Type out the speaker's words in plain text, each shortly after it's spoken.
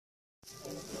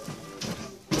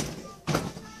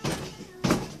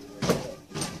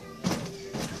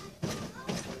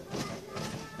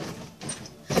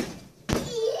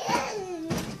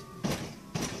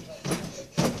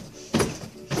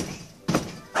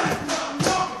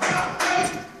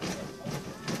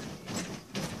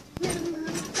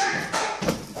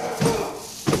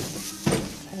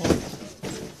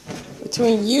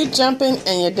Between you jumping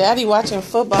and your daddy watching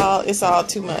football, it's all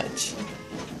too much.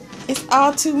 It's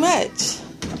all too much.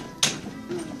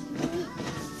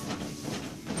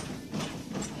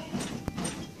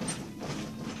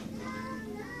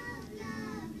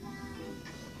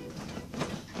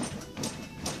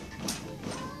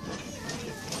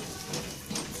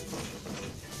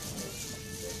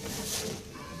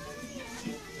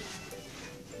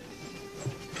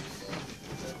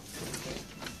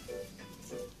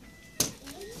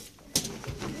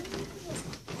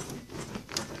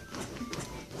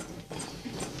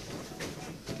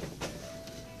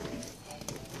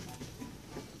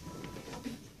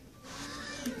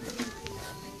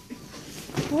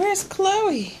 Where's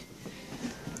Chloe?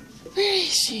 Where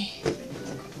is she?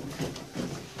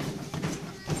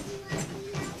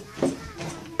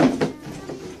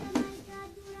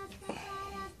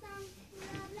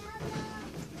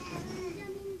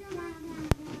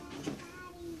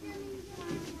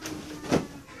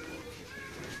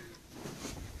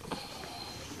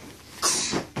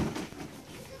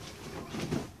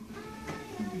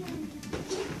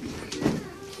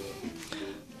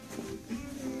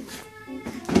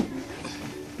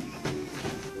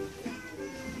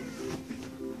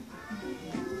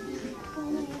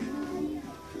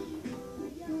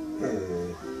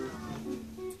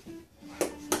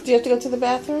 Do you have to go to the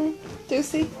bathroom,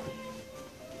 Deucey?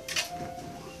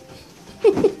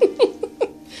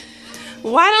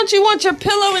 Why don't you want your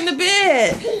pillow in the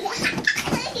bed?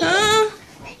 Huh?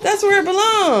 That's where it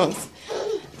belongs.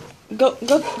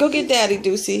 Go get Daddy,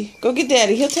 Deucey. Go get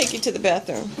Daddy. He'll take you to the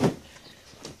bathroom.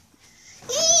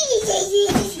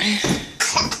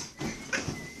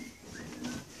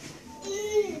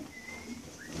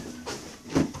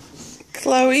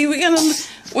 Chloe, we're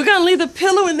gonna leave the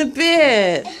pillow in the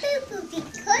bed.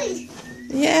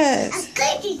 Yes.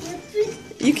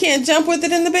 You can't jump with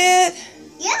it in the bed?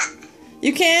 Yeah.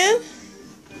 You can?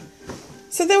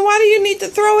 So then why do you need to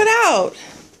throw it out?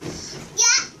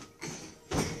 Yeah.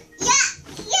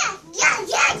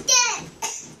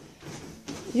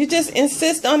 You just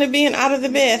insist on it being out of the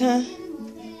bed, huh?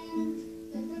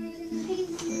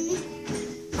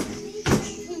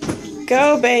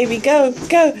 Go, baby, go.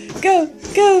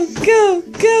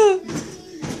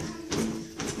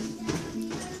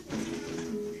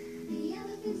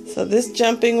 So this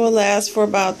jumping will last for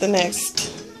about the next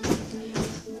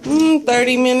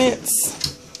 30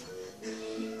 minutes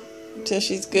till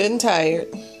she's good and tired.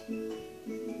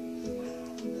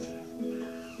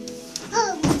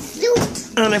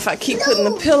 And if I keep putting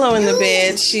the pillow in the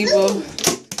bed, she will...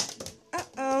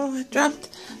 Uh-oh, I dropped...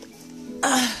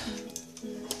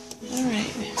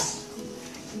 Alright.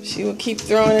 She will keep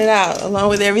throwing it out along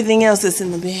with everything else that's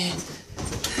in the bed.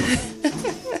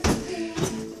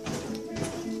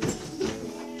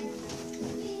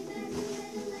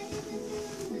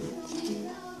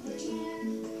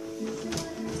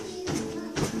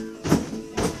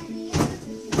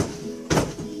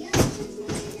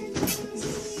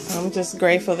 I'm just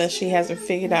grateful that she hasn't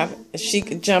figured out if she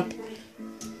could jump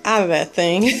out of that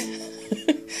thing.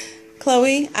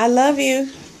 Chloe, I love you.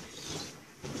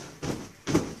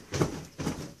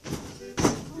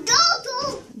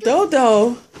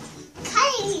 Dodo.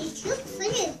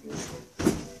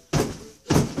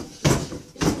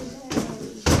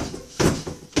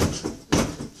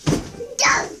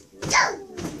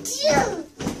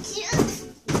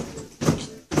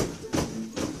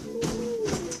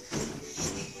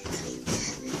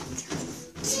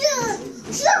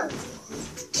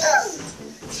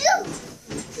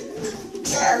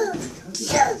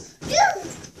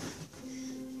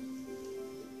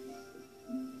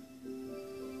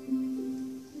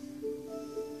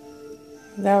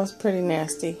 That was pretty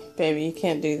nasty, baby. You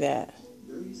can't do that.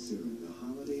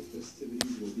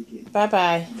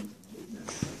 Bye-bye.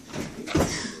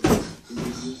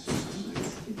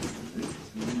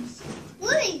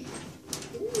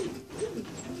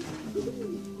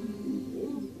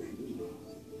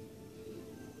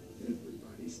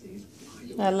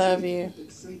 I love you.